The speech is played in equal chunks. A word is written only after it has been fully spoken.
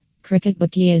Cricket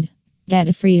Bookie Id. Get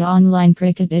a free online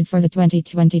cricket id for the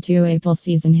 2022 April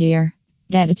season here.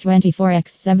 Get a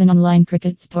 24x7 online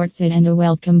cricket sports id and a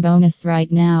welcome bonus right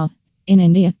now. In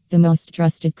India, the most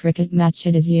trusted cricket match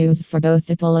id is used for both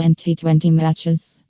IPL and T20 matches.